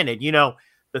in the wind. And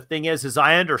the thing is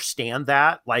I understand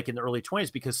that, like in the early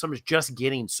 20s, because someone's just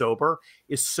getting sober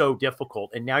is so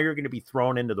difficult. And now you're going to be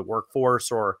thrown into the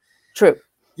workforce, or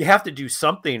you have to do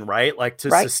something, right? Like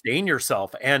to sustain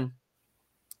yourself. And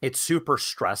it's super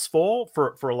stressful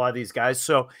for a lot of these guys.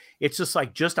 So it's just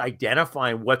like, just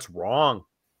identifying what's wrong.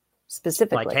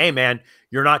 Specifically. Like, hey man,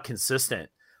 you're not consistent.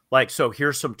 Like, so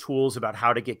here's some tools about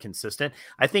how to get consistent.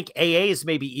 I think AA is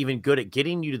maybe even good at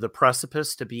getting you to the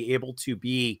precipice to be able to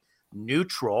be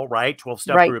neutral, right?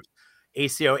 12-step groups,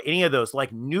 ACO, any of those,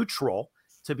 like neutral,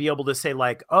 to be able to say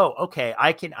like, oh, okay,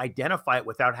 I can identify it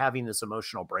without having this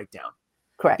emotional breakdown.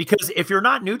 Correct. Because if you're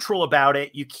not neutral about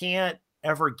it, you can't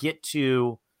ever get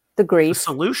to the grief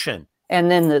solution. And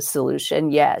then the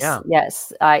solution. Yes. Yeah.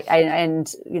 Yes.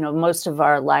 And most of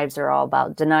our lives are all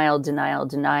about denial.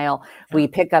 Yeah. We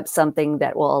pick up something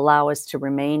that will allow us to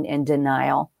remain in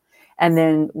denial. And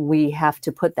then we have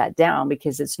to put that down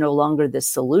because it's no longer the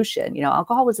solution.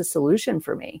 Alcohol was a solution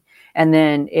for me. And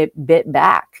then it bit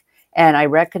back. And I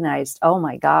recognized, oh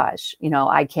my gosh,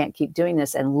 I can't keep doing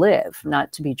this and live,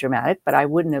 not to be dramatic, but I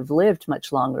wouldn't have lived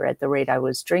much longer at the rate I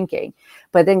was drinking.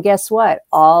 But then guess what?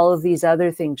 All of these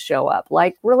other things show up,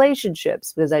 like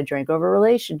relationships, because I drank over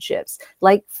relationships,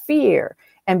 like fear,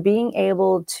 and being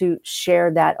able to share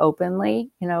that openly,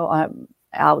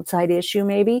 outside issue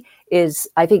maybe, is,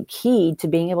 I think, key to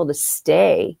being able to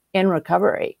stay in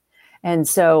recovery. And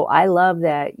so I love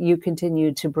that you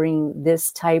continue to bring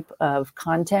this type of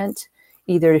content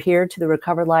either here to the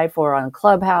Recovered Life or on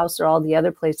Clubhouse or all the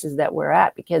other places that we're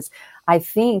at, because I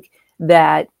think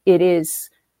that it is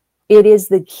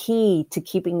the key to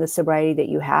keeping the sobriety that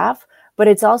you have. But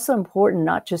it's also important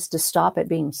not just to stop at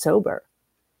being sober.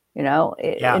 And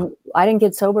I didn't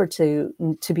get sober to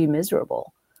be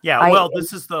miserable. Yeah,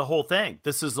 this is the whole thing.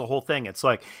 It's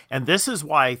like, and this is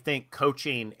why I think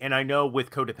coaching, and I know with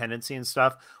codependency and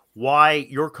stuff, why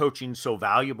your coaching is so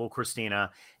valuable,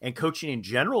 Christina, and coaching in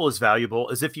general is valuable,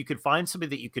 is if you can find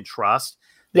somebody that you can trust,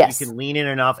 that you can lean in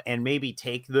enough and maybe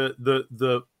take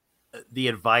the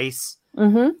advice.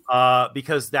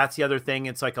 Because that's the other thing.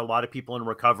 It's like a lot of people in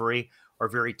recovery are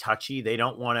very touchy. They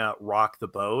don't want to rock the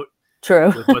boat.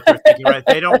 True. With what they're thinking, right?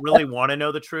 They don't really want to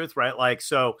know the truth, right? Like,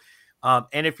 so,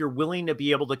 and if you're willing to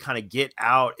be able to kind of get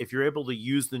out, if you're able to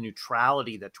use the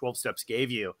neutrality that 12 steps gave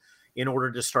you in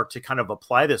order to start to kind of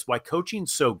apply this, why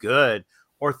coaching's so good,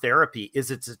 or therapy,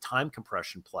 is it's a time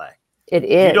compression play. It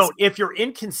is. If you're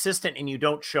inconsistent and you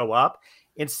don't show up,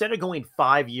 instead of going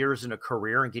 5 years in a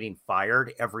career and getting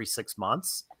fired every 6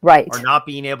 months, right, or not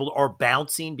being able to, or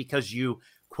bouncing because you,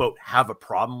 quote, have a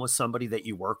problem with somebody that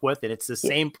you work with, and it's the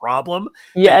same problem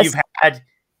that you've had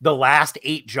the last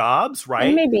 8 jobs, right?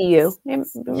 And maybe you.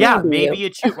 Maybe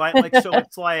it's you, right? Like, so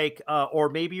it's like, or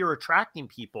maybe you're attracting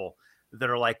people that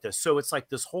are like this. So it's like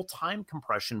this whole time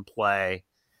compression play.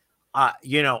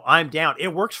 I'm down.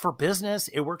 It works for business.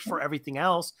 It works for everything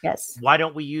else. Yes. Why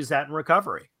don't we use that in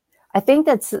recovery? I think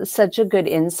that's such a good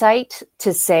insight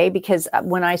to say, because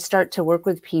when I start to work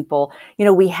with people,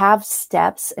 we have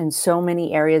steps in so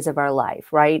many areas of our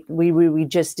life, right? We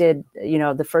just did,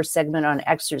 the first segment on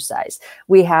exercise.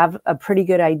 We have a pretty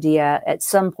good idea at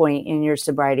some point in your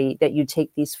sobriety that you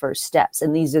take these first steps,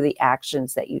 and these are the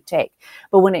actions that you take.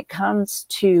 But when it comes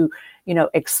to,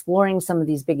 exploring some of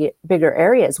these bigger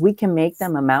areas, we can make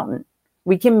them a mountain.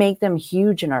 We can make them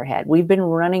huge in our head. We've been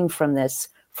running from this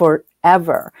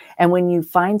forever. And when you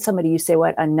find somebody, you say,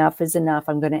 what, enough is enough.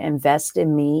 I'm going to invest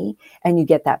in me. And you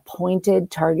get that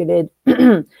pointed, targeted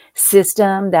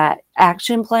system, that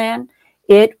action plan,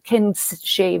 it can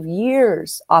shave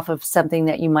years off of something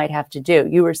that you might have to do.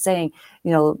 You were saying,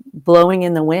 blowing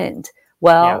in the wind.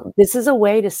 Well, This is a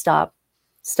way to stop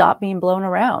being blown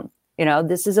around.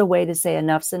 This is a way to say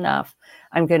enough's enough.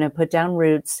 I'm going to put down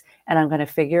roots and I'm going to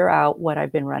figure out what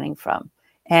I've been running from.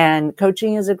 And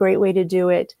coaching is a great way to do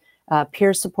it.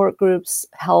 Peer support groups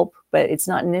help, but it's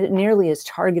not nearly as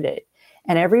targeted.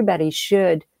 And everybody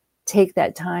should take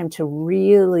that time to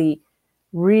really,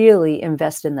 really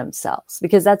invest in themselves,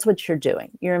 because that's what you're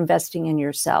doing. You're investing in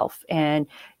yourself, and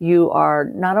you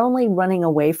are not only running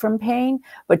away from pain,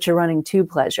 but you're running to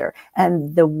pleasure.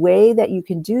 And the way that you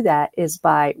can do that is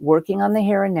by working on the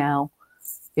here and now.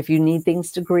 If you need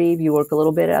things to grieve, you work a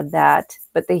little bit of that,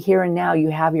 but the here and now, you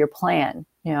have your plan.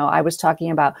 I was talking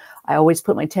about, I always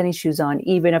put my tennis shoes on,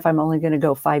 even if I'm only going to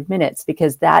go 5 minutes,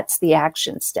 because that's the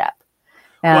action step.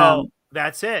 Well,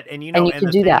 that's it. And, and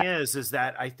the thing is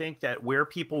that I think that where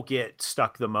people get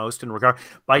stuck the most in regard,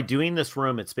 by doing this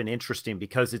room, it's been interesting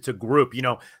because it's a group,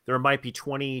 there might be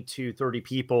 20 to 30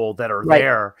 people that are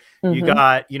there. You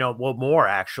got, more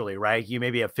actually, right? You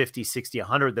maybe have 50, 60,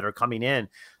 100 that are coming in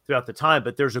throughout the time,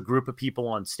 but there's a group of people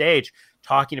on stage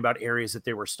talking about areas that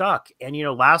they were stuck. And,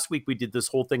 last week we did this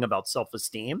whole thing about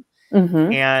self-esteem.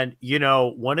 And,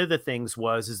 one of the things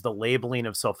is the labeling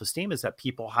of self-esteem is that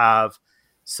people have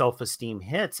self-esteem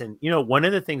hits. And, one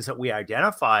of the things that we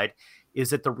identified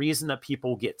is that the reason that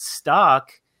people get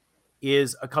stuck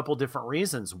is a couple different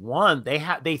reasons. One,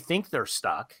 they think they're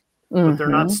stuck, but they're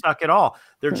not stuck at all.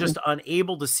 They're just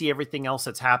unable to see everything else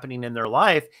that's happening in their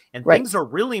life. And things are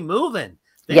really moving.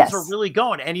 Things are really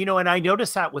going. And, and I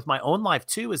noticed that with my own life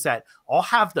too, is that I'll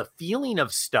have the feeling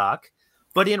of stuck,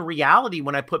 but in reality,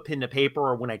 when I put pen to paper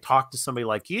or when I talk to somebody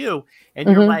like you and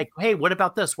you're like, hey, what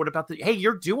about this? What about the, hey,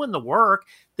 you're doing the work.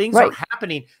 Things are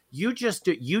happening. You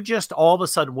just all of a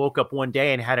sudden woke up one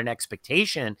day and had an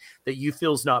expectation that you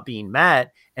feel is not being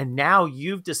met. And now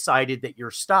you've decided that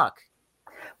you're stuck,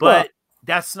 but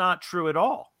that's not true at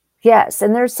all. Yes.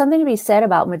 And there's something to be said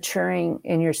about maturing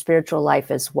in your spiritual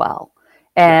life as well.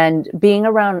 And being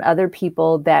around other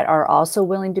people that are also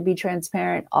willing to be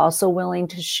transparent, also willing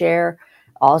to share,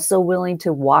 also willing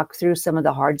to walk through some of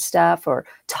the hard stuff or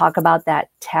talk about that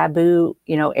taboo,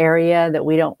 area that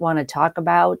we don't want to talk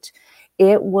about.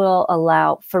 It will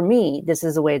allow, for me, this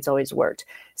is the way it's always worked.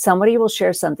 Somebody will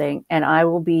share something and I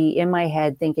will be in my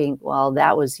head thinking, well,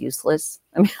 that was useless.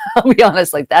 I mean, I'll be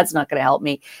honest, like that's not going to help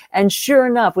me. And sure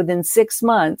enough, within 6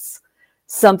 months,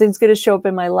 something's going to show up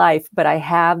in my life, but I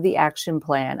have the action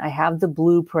plan. I have the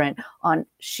blueprint on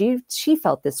she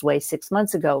felt this way 6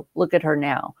 months ago. Look at her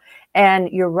now. And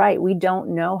you're right. We don't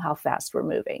know how fast we're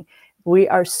moving. We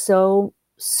are so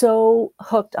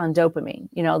hooked on dopamine,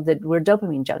 that we're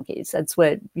dopamine junkies. That's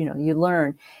what, you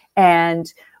learn.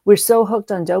 And we're so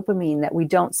hooked on dopamine that we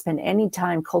don't spend any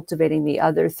time cultivating the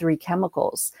other 3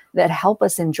 chemicals that help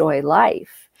us enjoy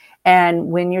life. And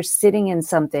when you're sitting in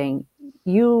something,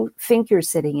 you think you're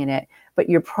sitting in it, but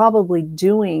you're probably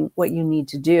doing what you need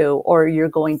to do, or you're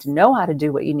going to know how to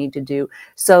do what you need to do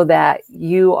so that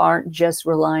you aren't just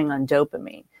relying on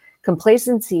dopamine.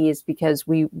 Complacency is because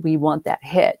we want that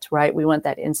hit, right? We want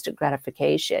that instant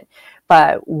gratification.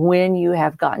 But when you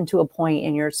have gotten to a point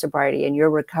in your sobriety and your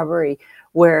recovery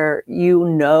where you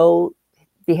know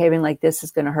behaving like this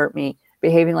is going to hurt me,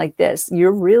 behaving like this,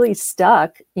 you're really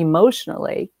stuck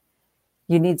emotionally.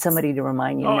 You need somebody to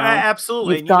remind you. Oh,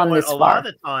 absolutely. You've gone this far. A lot of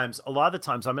the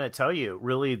times, I'm going to tell you,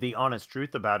 really, the honest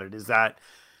truth about it is that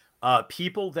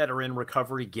people that are in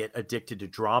recovery get addicted to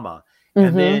drama.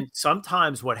 And then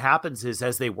sometimes what happens is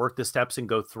as they work the steps and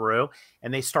go through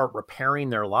and they start repairing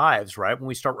their lives, right? When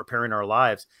we start repairing our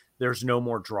lives, there's no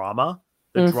more drama.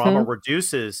 The drama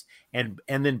reduces and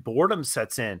then boredom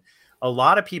sets in. A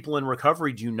lot of people in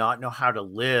recovery do not know how to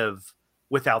live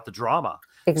without the drama.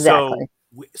 Exactly.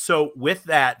 So with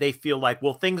that, they feel like,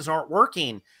 well, things aren't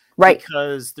working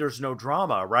because there's no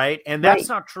drama, right? And that's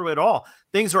not true at all.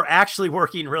 Things are actually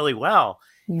working really well.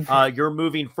 You're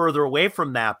moving further away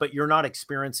from that, but you're not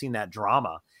experiencing that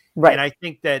drama. Right. And I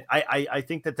think that I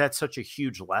think that that's such a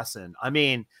huge lesson. I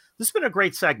mean, this has been a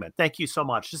great segment. Thank you so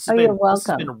much. You're welcome. This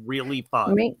has been really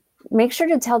fun. Make sure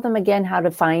to tell them again how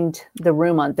to find the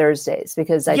room on Thursdays,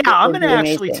 because I'm going to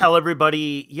actually tell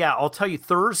everybody. Yeah, I'll tell you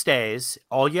Thursdays.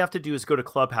 All you have to do is go to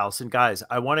Clubhouse. And guys,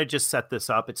 I want to just set this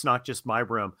up. It's not just my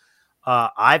room.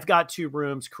 I've got 2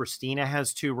 rooms. Christina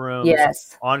has 2 rooms.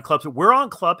 Yes. On Clubhouse. We're on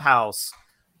Clubhouse.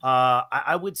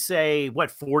 I would say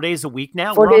 4 days a week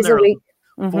now. 4 days a week.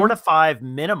 4 to 5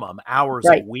 minimum hours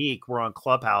a week. We're on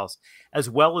Clubhouse, as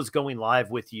well as going live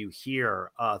with you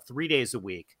here 3 days a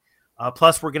week.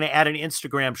 Plus, we're going to add an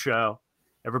Instagram show.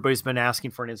 Everybody's been asking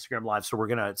for an Instagram live, so we're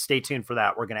going to stay tuned for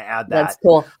that. We're going to add that. That's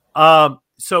cool.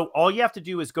 So all you have to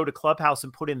do is go to Clubhouse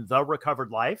and put in The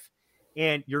Recovered Life,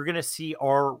 and you're going to see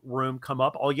our room come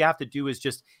up. All you have to do is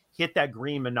just hit that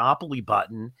green Monopoly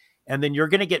button, and then you're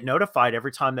going to get notified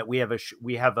every time that we have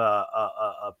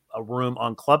a room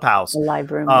on Clubhouse. A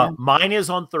live room. Mine is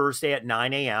on Thursday at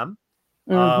 9 a.m.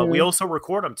 We also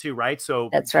record them too, right? So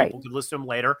that's people can listen to them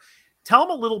later. Tell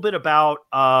them a little bit about,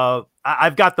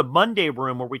 I've got the Monday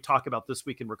room where we talk about This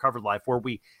Week in Recovered Life, where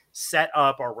we set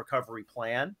up our recovery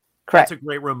plan. Correct. That's a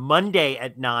great room. Monday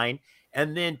at 9.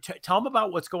 And then tell them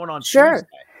about what's going on Tuesday.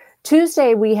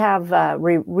 Tuesday, we have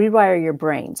Rewire Your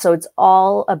Brain. So it's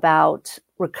all about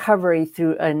recovery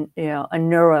through a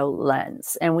neuro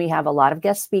lens. And we have a lot of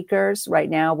guest speakers. Right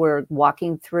now, we're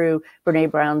walking through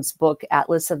Brene Brown's book,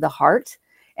 Atlas of the Heart,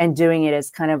 and doing it as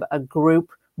kind of a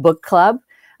group book club.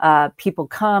 People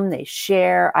come, they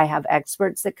share. I have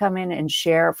experts that come in and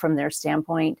share from their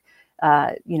standpoint,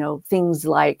 things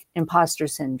like imposter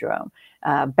syndrome,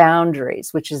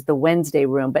 boundaries, which is the Wednesday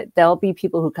room. But there'll be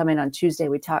people who come in on Tuesday.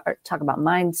 We talk about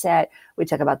mindset. We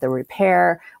talk about the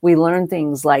repair. We learn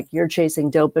things like you're chasing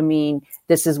dopamine.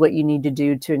 This is what you need to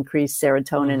do to increase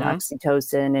serotonin,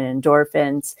 oxytocin, and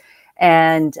endorphins.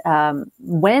 And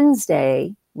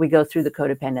Wednesday, we go through the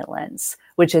codependent lens,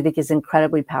 which I think is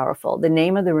incredibly powerful. The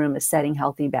name of the room is Setting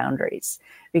Healthy Boundaries,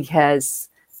 because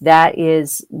that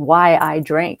is why I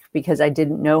drank, because I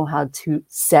didn't know how to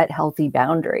set healthy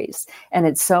boundaries. And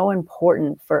it's so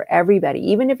important for everybody,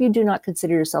 even if you do not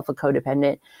consider yourself a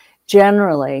codependent.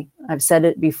 Generally, I've said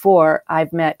it before,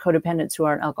 I've met codependents who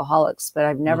aren't alcoholics, but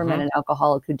I've never met an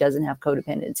alcoholic who doesn't have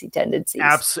codependency tendencies.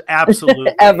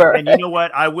 Absolutely. Ever. And you know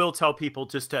what? I will tell people,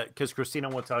 because Christina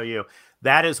will tell you,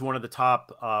 that is one of the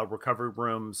top recovery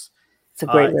rooms. It's a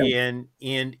great room.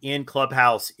 In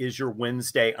Clubhouse is your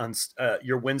Wednesday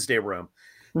room,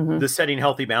 the Setting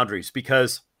Healthy Boundaries,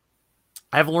 because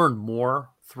I've learned more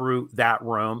through that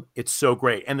room. It's so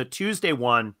great. And the Tuesday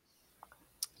one,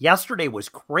 yesterday was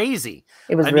crazy.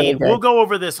 It was really good. We'll go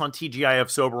over this on TGIF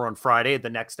Sober on Friday, the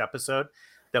next episode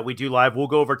that we do live. We'll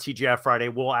go over TGIF Friday.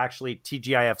 We'll actually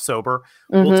TGIF Sober.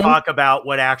 We'll talk about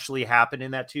what actually happened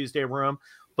in that Tuesday room.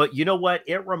 But you know what?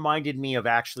 It reminded me of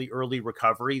actually early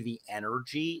recovery, the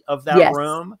energy of that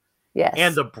room. Yes.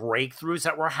 And the breakthroughs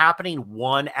that were happening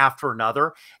one after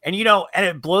another. And, and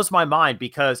it blows my mind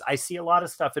because I see a lot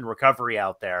of stuff in recovery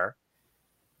out there.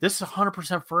 This is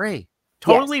 100% free,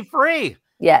 totally free.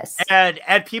 Yes. And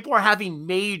people are having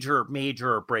major,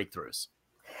 major breakthroughs.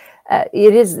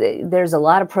 There's a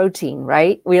lot of protein,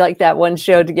 right? We like that one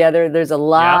show together. There's a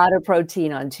lot of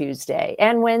protein on Tuesday,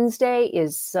 and Wednesday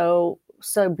is so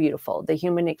beautiful. The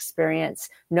human experience,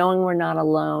 knowing we're not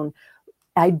alone,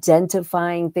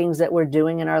 identifying things that we're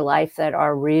doing in our life that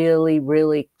are really,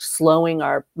 really slowing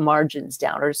our margins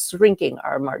down or shrinking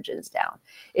our margins down.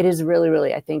 It is really,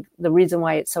 really, I think the reason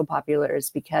why it's so popular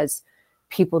is because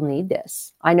people need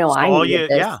this. I know I need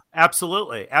this. Yeah,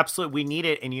 absolutely. Absolutely. We need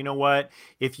it. And you know what?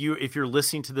 If you're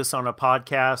listening to this on a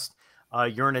podcast,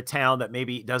 you're in a town that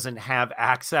maybe doesn't have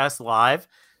access live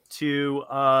to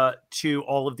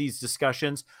all of these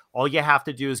discussions, all you have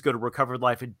to do is go to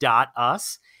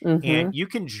recoveredlife.us and you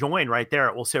can join right there.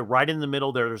 It will say right in the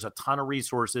middle there, there's a ton of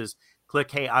resources. Click,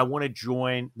 hey, I want to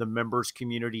join the members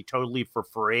community totally for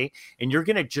free. And you're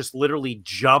going to just literally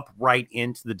jump right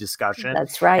into the discussion.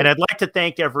 That's right. And I'd like to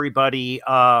thank everybody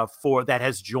for that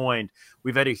has joined.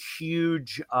 We've had a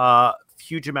huge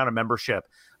amount of membership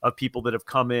of people that have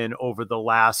come in over the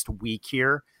last week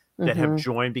here that have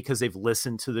joined because they've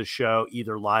listened to the show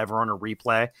either live or on a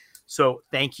replay. So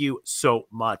thank you so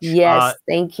much. Yes,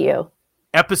 thank you.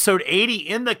 Episode 80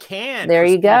 in the can. There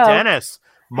you go. Dennis,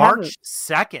 March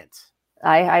 2nd.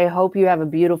 I hope you have a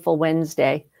beautiful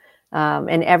Wednesday.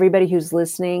 And everybody who's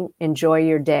listening, enjoy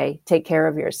your day. Take care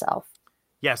of yourself.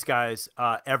 Yes, guys.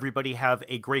 Everybody have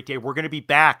a great day. We're going to be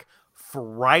back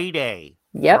Friday.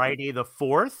 Yep. Friday the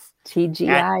 4th. TGI.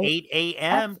 At 8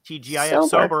 a.m. TGIF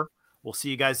Sober. We'll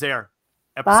see you guys there.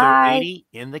 Episode Bye. 80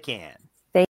 in the can.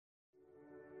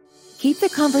 Keep the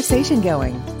conversation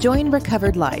going. Join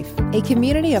Recovered Life, a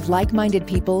community of like-minded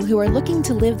people who are looking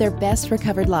to live their best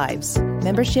recovered lives.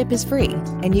 Membership is free,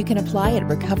 and you can apply at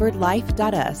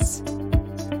recoveredlife.us.